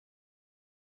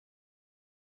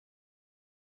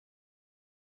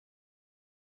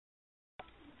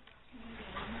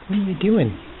What are you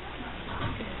doing?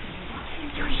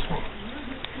 You're eating.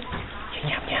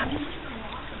 Yum, yum.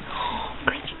 Oh,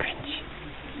 crunchy, crunch.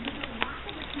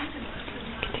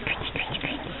 Get the crunchy, crunch,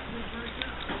 crunch.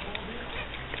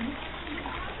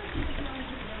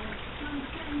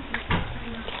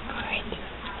 Good.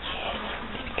 Yes,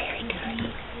 that's very good.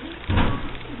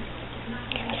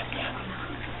 Yum, yum, yum.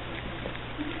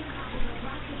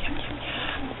 Yum, yum,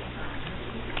 yum.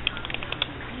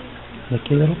 Lick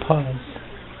your little paws.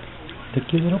 Lick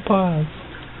your little paws.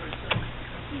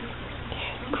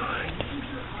 That's good.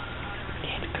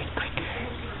 That's good, quicker.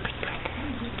 Good, quicker.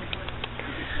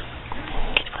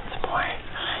 Just want some more.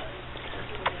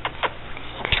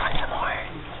 Just want some more.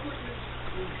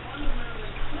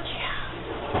 Yeah.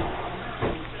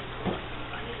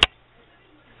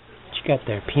 What you got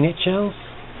there? Peanut shells?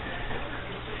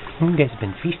 You guys have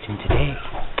been feasting today.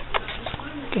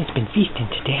 You guys have been feasting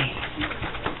today.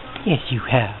 Yes, you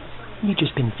have. You've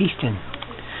just been feasting.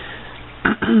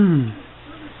 That's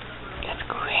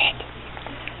good.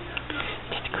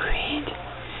 That's good.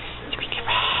 Squeaky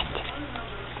rat.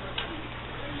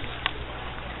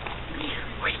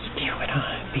 What are you doing,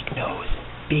 huh? Big nose.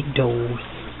 Big nose.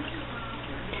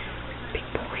 Big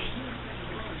boy.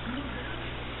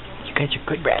 You guys are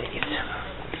good ratties.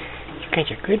 You guys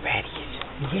are good ratties.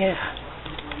 Yeah.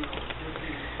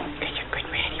 You guys are good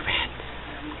ratty rats.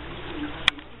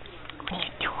 What are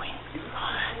you doing?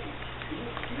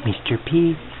 Mr. P.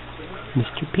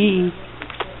 Mr. P.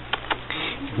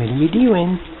 What are you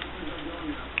doing?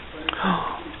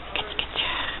 Oh, good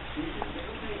job.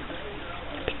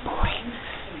 Big boy.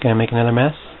 Gonna make another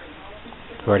mess?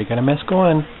 We've already got a mess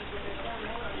going.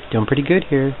 Doing pretty good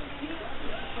here.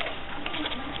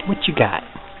 What you got?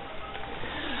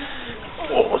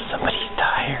 Oh, somebody's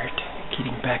tired.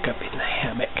 Getting back up in the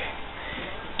hammock.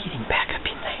 Getting back up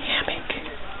in the hammock.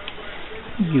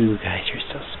 You guys are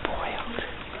so spoiled.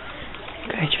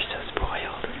 You guys are so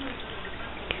spoiled.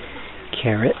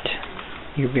 Carrot,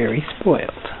 you're very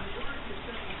spoiled.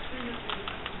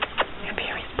 You're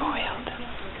very spoiled.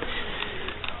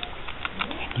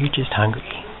 And you're just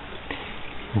hungry.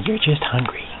 You're just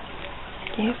hungry.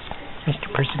 Yes, Mr.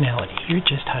 Personality, you're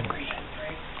just hungry.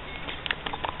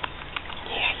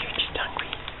 Yeah, you're just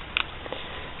hungry.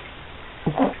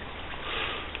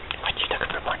 What, you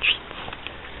looking for more treats?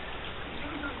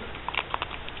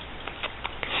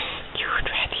 Good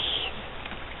ratties.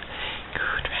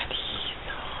 Good ratties.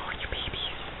 Oh, your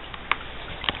babies.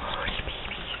 Oh, your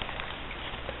babies.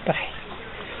 Bye.